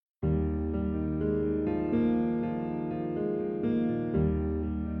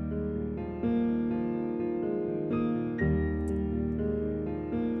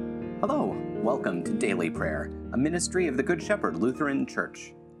Hello, welcome to Daily Prayer, a ministry of the Good Shepherd Lutheran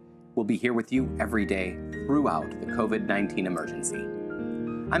Church. We'll be here with you every day throughout the COVID-19 emergency.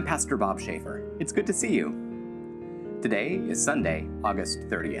 I'm Pastor Bob Schaefer. It's good to see you. Today is Sunday, August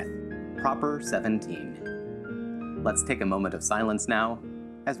 30th, Proper 17. Let's take a moment of silence now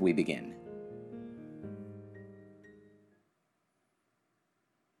as we begin.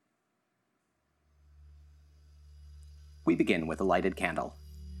 We begin with a lighted candle.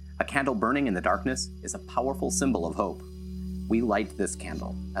 A candle burning in the darkness is a powerful symbol of hope. We light this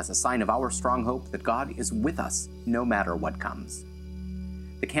candle as a sign of our strong hope that God is with us no matter what comes.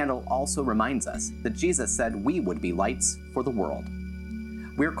 The candle also reminds us that Jesus said we would be lights for the world.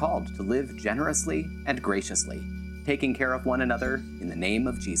 We're called to live generously and graciously, taking care of one another in the name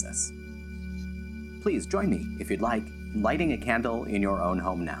of Jesus. Please join me, if you'd like, in lighting a candle in your own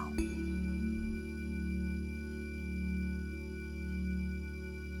home now.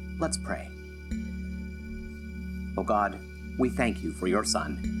 Let's pray. O God, we thank you for your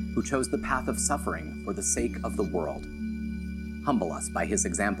Son, who chose the path of suffering for the sake of the world. Humble us by his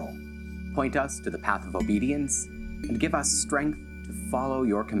example, point us to the path of obedience, and give us strength to follow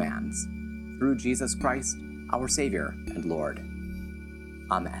your commands. Through Jesus Christ, our Savior and Lord.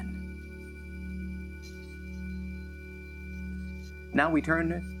 Amen. Now we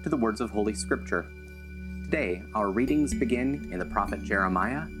turn to the words of Holy Scripture. Today, our readings begin in the prophet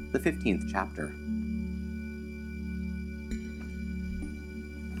Jeremiah, the 15th chapter.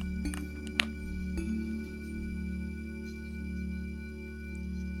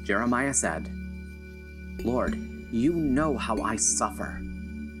 Jeremiah said, Lord, you know how I suffer.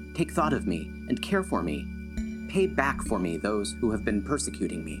 Take thought of me and care for me. Pay back for me those who have been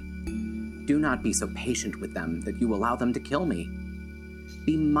persecuting me. Do not be so patient with them that you allow them to kill me.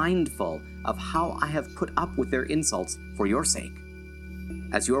 Be mindful of how I have put up with their insults for your sake.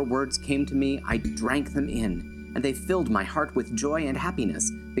 As your words came to me, I drank them in, and they filled my heart with joy and happiness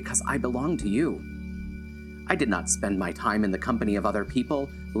because I belong to you. I did not spend my time in the company of other people,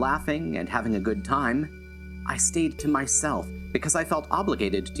 laughing and having a good time. I stayed to myself because I felt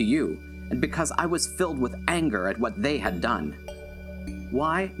obligated to you, and because I was filled with anger at what they had done.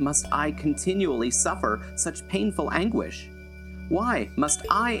 Why must I continually suffer such painful anguish? Why must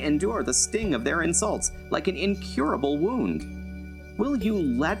I endure the sting of their insults like an incurable wound? Will you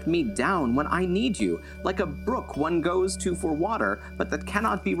let me down when I need you, like a brook one goes to for water, but that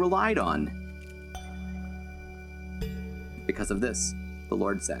cannot be relied on? Because of this, the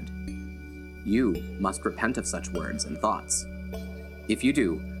Lord said, you must repent of such words and thoughts. If you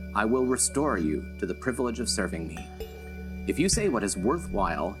do, I will restore you to the privilege of serving me. If you say what is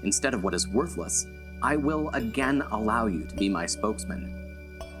worthwhile instead of what is worthless, I will again allow you to be my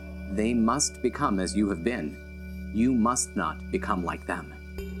spokesman. They must become as you have been. You must not become like them.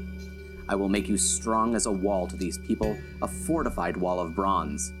 I will make you strong as a wall to these people, a fortified wall of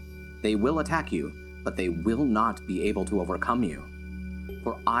bronze. They will attack you, but they will not be able to overcome you.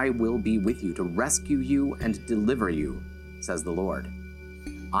 For I will be with you to rescue you and deliver you, says the Lord.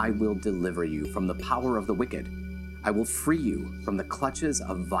 I will deliver you from the power of the wicked. I will free you from the clutches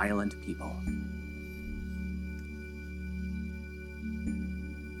of violent people.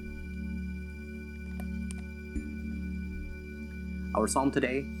 Our psalm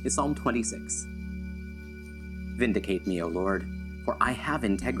today is Psalm 26. Vindicate me, O Lord, for I have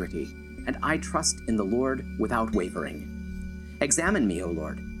integrity, and I trust in the Lord without wavering. Examine me, O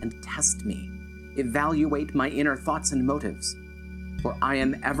Lord, and test me. Evaluate my inner thoughts and motives, for I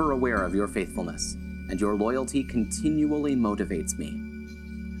am ever aware of your faithfulness, and your loyalty continually motivates me.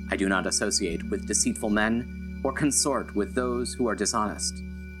 I do not associate with deceitful men or consort with those who are dishonest.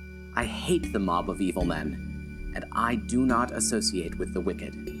 I hate the mob of evil men, and I do not associate with the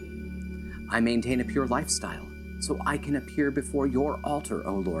wicked. I maintain a pure lifestyle, so I can appear before your altar,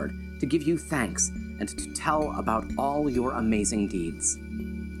 O Lord, to give you thanks and to tell about all your amazing deeds.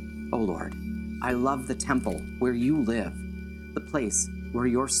 O Lord, I love the temple where you live, the place where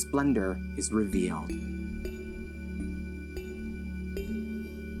your splendor is revealed.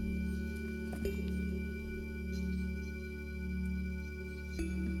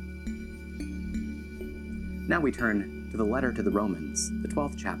 Now we turn to the letter to the Romans, the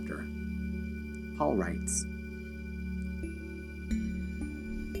 12th chapter. Paul writes,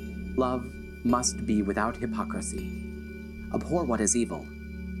 Love must be without hypocrisy. Abhor what is evil.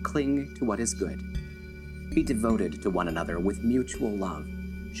 Cling to what is good. Be devoted to one another with mutual love,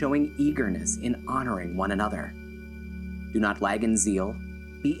 showing eagerness in honoring one another. Do not lag in zeal.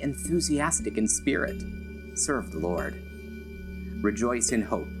 Be enthusiastic in spirit. Serve the Lord. Rejoice in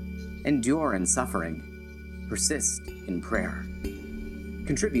hope. Endure in suffering. Persist in prayer.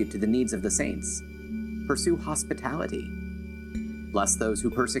 Contribute to the needs of the saints. Pursue hospitality. Bless those who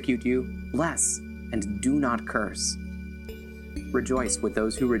persecute you. Bless and do not curse. Rejoice with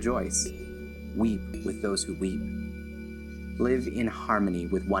those who rejoice. Weep with those who weep. Live in harmony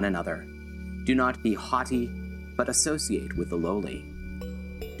with one another. Do not be haughty, but associate with the lowly.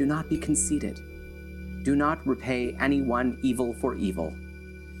 Do not be conceited. Do not repay anyone evil for evil.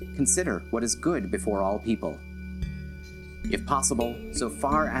 Consider what is good before all people. If possible, so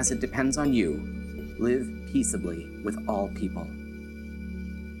far as it depends on you, live peaceably with all people.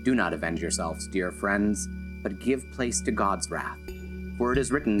 Do not avenge yourselves, dear friends, but give place to God's wrath. For it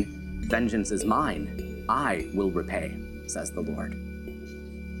is written, "Vengeance is mine, I will repay," says the Lord.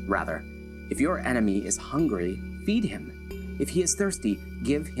 Rather, if your enemy is hungry, feed him. If he is thirsty,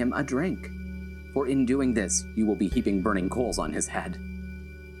 give him a drink. For in doing this, you will be heaping burning coals on his head.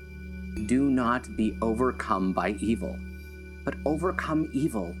 Do not be overcome by evil, but overcome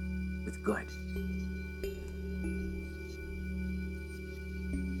evil with good.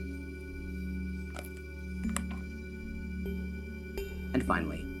 And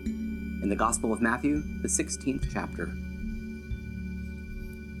finally, in the Gospel of Matthew, the 16th chapter.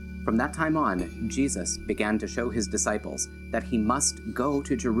 From that time on, Jesus began to show his disciples that he must go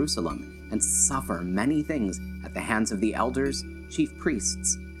to Jerusalem and suffer many things at the hands of the elders, chief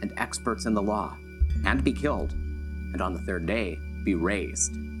priests, and experts in the law, and be killed, and on the third day be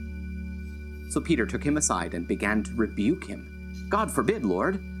raised. So Peter took him aside and began to rebuke him. "God forbid,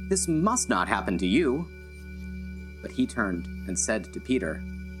 Lord, this must not happen to you." But he turned and said to Peter,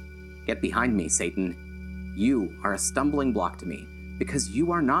 "Get behind me, Satan. You are a stumbling block to me, because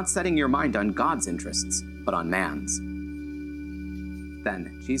you are not setting your mind on God's interests, but on man's."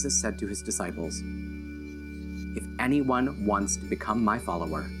 Then Jesus said to his disciples, "If anyone wants to become my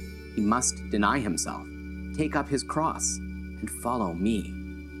follower, he must deny himself, take up his cross, and follow me.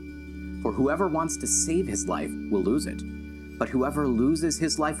 For whoever wants to save his life will lose it, but whoever loses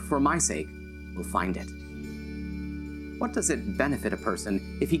his life for my sake will find it. What does it benefit a person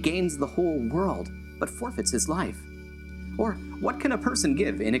if he gains the whole world but forfeits his life? Or what can a person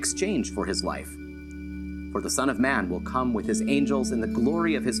give in exchange for his life? For the Son of Man will come with his angels in the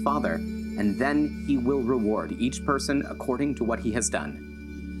glory of his Father, and then he will reward each person according to what he has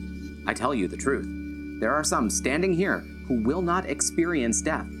done. I tell you the truth, there are some standing here who will not experience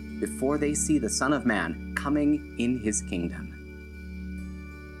death before they see the Son of Man coming in his kingdom."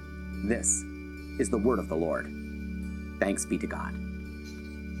 This is the word of the Lord. Thanks be to God.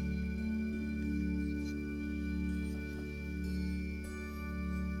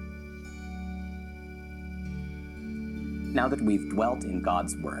 Now that we've dwelt in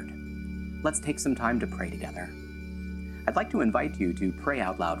God's word, let's take some time to pray together. I'd like to invite you to pray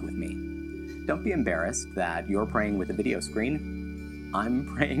out loud with me. Don't be embarrassed that you're praying with a video screen. I'm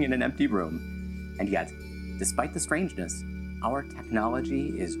praying in an empty room. And yet, despite the strangeness, our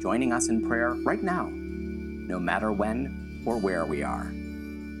technology is joining us in prayer right now, no matter when or where we are.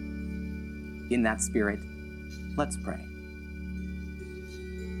 In that spirit, let's pray.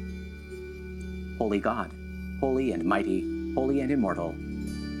 Holy God, holy and mighty, holy and immortal,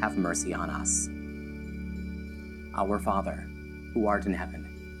 have mercy on us. Our Father, who art in heaven,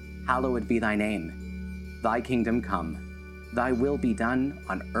 hallowed be thy name. Thy kingdom come, thy will be done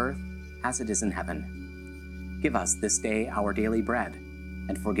on earth as it is in heaven. Give us this day our daily bread,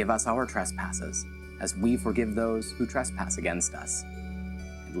 and forgive us our trespasses, as we forgive those who trespass against us.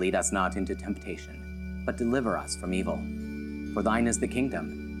 And lead us not into temptation, but deliver us from evil. For thine is the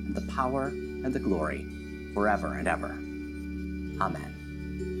kingdom, and the power, and the glory, forever and ever. Amen.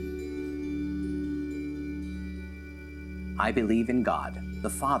 I believe in God, the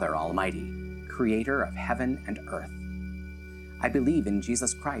Father Almighty, creator of heaven and earth. I believe in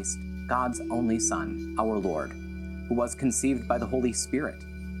Jesus Christ, God's only Son, our Lord, who was conceived by the Holy Spirit,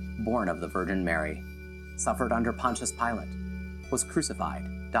 born of the Virgin Mary, suffered under Pontius Pilate, was crucified,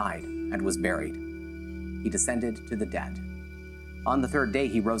 died, and was buried. He descended to the dead. On the third day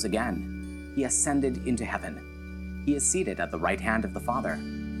he rose again. He ascended into heaven. He is seated at the right hand of the Father,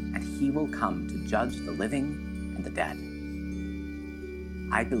 and he will come to judge the living and the dead.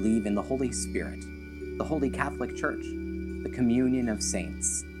 I believe in the Holy Spirit, the Holy Catholic Church, the communion of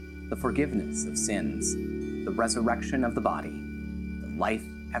saints, the forgiveness of sins, the resurrection of the body, the life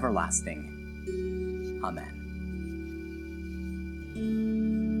everlasting. Amen.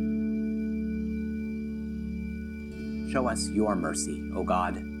 Show us your mercy, O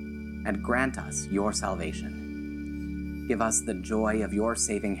God, and grant us your salvation. Give us the joy of your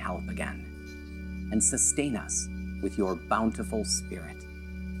saving help again, and sustain us with your bountiful Spirit.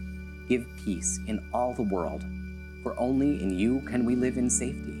 Give peace in all the world, for only in you can we live in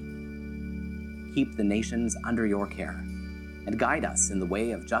safety. Keep the nations under your care, and guide us in the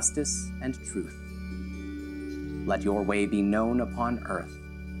way of justice and truth. Let your way be known upon earth,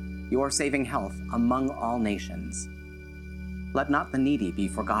 your saving health among all nations. Let not the needy be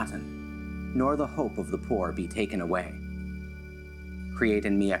forgotten, nor the hope of the poor be taken away. Create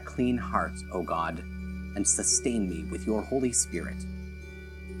in me a clean heart, O God, and sustain me with your Holy Spirit.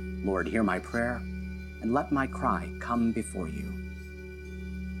 Lord, hear my prayer, and let my cry come before you.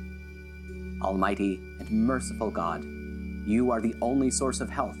 Almighty and merciful God, you are the only source of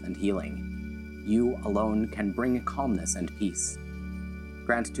health and healing. You alone can bring calmness and peace.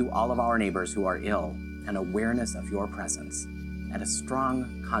 Grant to all of our neighbors who are ill an awareness of your presence and a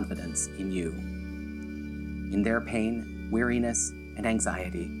strong confidence in you. In their pain, weariness, and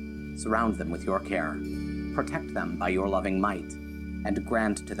anxiety, surround them with your care. Protect them by your loving might, and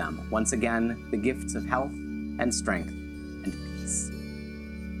grant to them once again the gifts of health and strength and peace.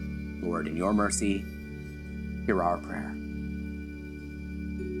 Lord, in your mercy, hear our prayer.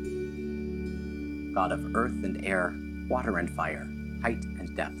 God of earth and air, water and fire, height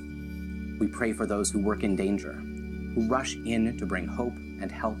and depth, we pray for those who work in danger, who rush in to bring hope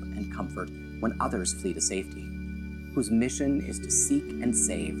and help and comfort when others flee to safety, whose mission is to seek and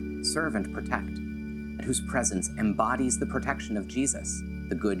save, serve and protect, and whose presence embodies the protection of Jesus,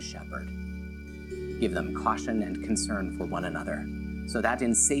 the Good Shepherd. Give them caution and concern for one another, so that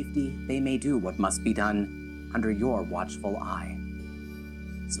in safety they may do what must be done under your watchful eye.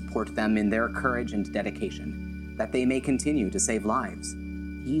 Support them in their courage and dedication, that they may continue to save lives,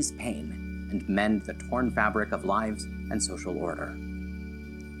 ease pain, and mend the torn fabric of lives and social order.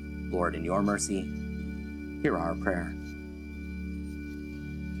 Lord, in your mercy, hear our prayer.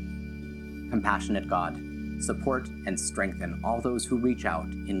 Compassionate God, support and strengthen all those who reach out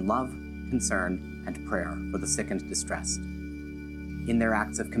in love, concern, and prayer for the sick and distressed. In their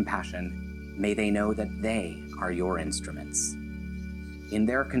acts of compassion, may they know that they are your instruments. In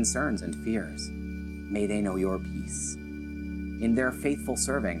their concerns and fears, may they know your peace. In their faithful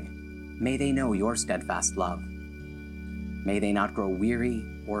serving, may they know your steadfast love. May they not grow weary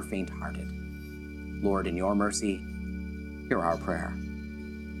or faint-hearted. Lord, in your mercy, hear our prayer.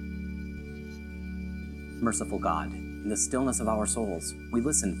 Merciful God, in the stillness of our souls, we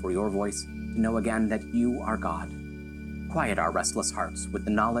listen for your voice to know again that you are God. Quiet our restless hearts with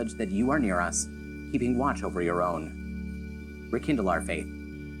the knowledge that you are near us, keeping watch over your own. Rekindle our faith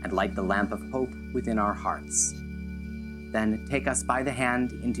and light the lamp of hope within our hearts. Then take us by the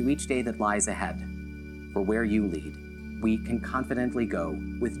hand into each day that lies ahead. For where you lead, we can confidently go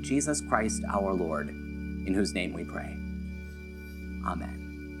with Jesus Christ our Lord, in whose name we pray. Amen.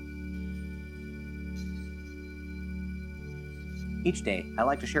 Each day, I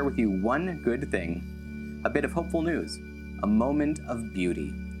like to share with you one good thing, a bit of hopeful news, a moment of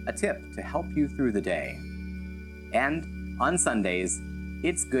beauty, a tip to help you through the day. And on Sundays,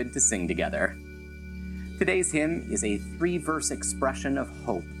 it's good to sing together. Today's hymn is a 3-verse expression of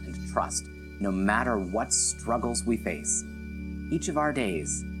hope and trust, no matter what struggles we face. Each of our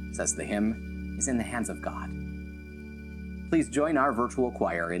days, says the hymn, is in the hands of God. Please join our virtual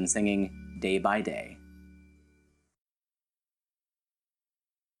choir in singing Day by Day.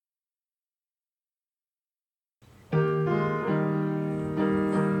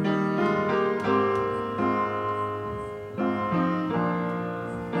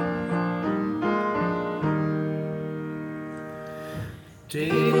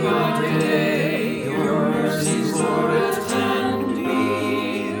 Day by day, your mercies, Lord, attend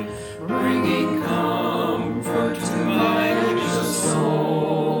me, bringing comfort to my anxious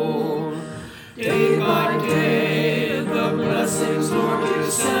soul. Day by day, the blessings, Lord,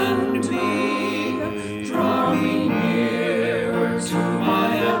 you send me, draw me nearer to my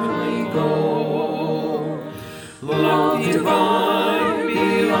heavenly goal. Love divine,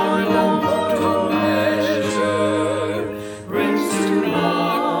 beyond all to measure, brings to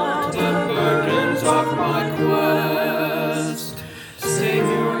naught the burden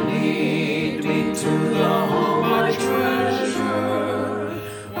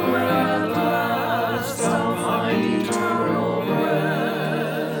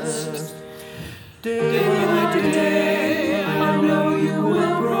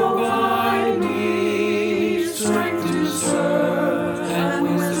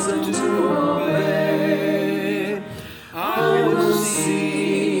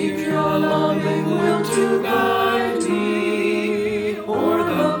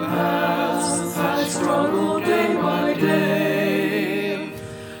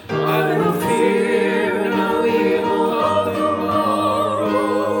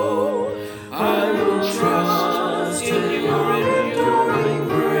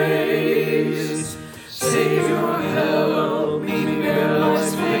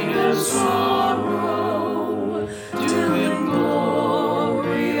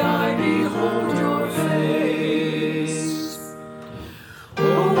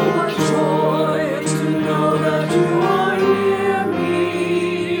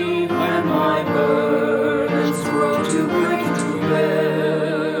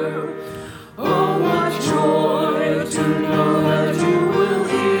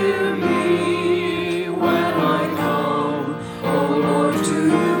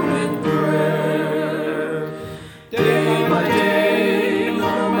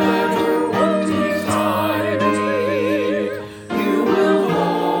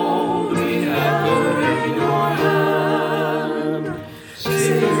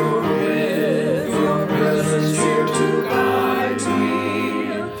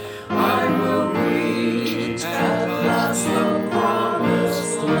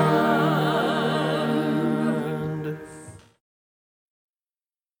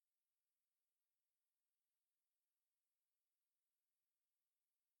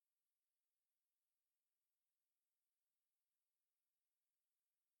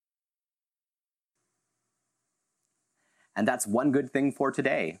And that's one good thing for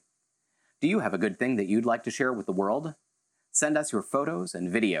today. Do you have a good thing that you'd like to share with the world? Send us your photos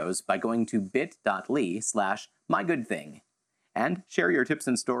and videos by going to bit.ly/mygoodthing. And share your tips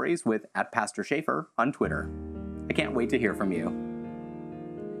and stories with @PastorSchaefer on Twitter. I can't wait to hear from you.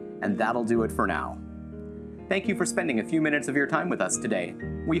 And that'll do it for now. Thank you for spending a few minutes of your time with us today.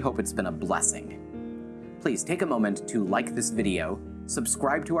 We hope it's been a blessing. Please take a moment to like this video,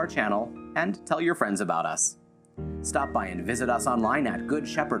 subscribe to our channel, and tell your friends about us. Stop by and visit us online at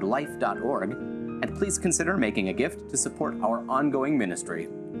goodshepherdlife.org, and please consider making a gift to support our ongoing ministry.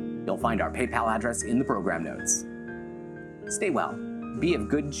 You'll find our PayPal address in the program notes. Stay well, be of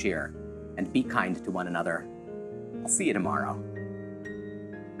good cheer, and be kind to one another. I'll see you tomorrow.